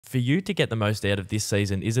For you to get the most out of this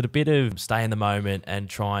season, is it a bit of stay in the moment and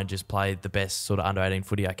try and just play the best sort of under 18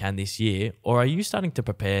 footy I can this year? Or are you starting to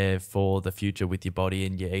prepare for the future with your body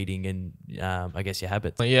and your eating and I guess your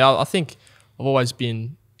habits? Yeah, I think I've always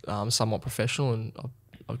been somewhat professional, and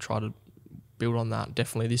I've tried to build on that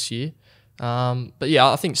definitely this year. But yeah,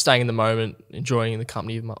 I think staying in the moment, enjoying the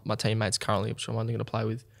company of my teammates currently, which I'm only going to play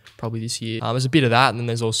with probably this year. There's a bit of that, and then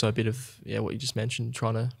there's also a bit of what you just mentioned,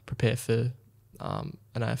 trying to prepare for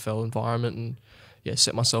an AFL environment and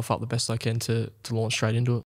set myself up the best I can to launch straight into it.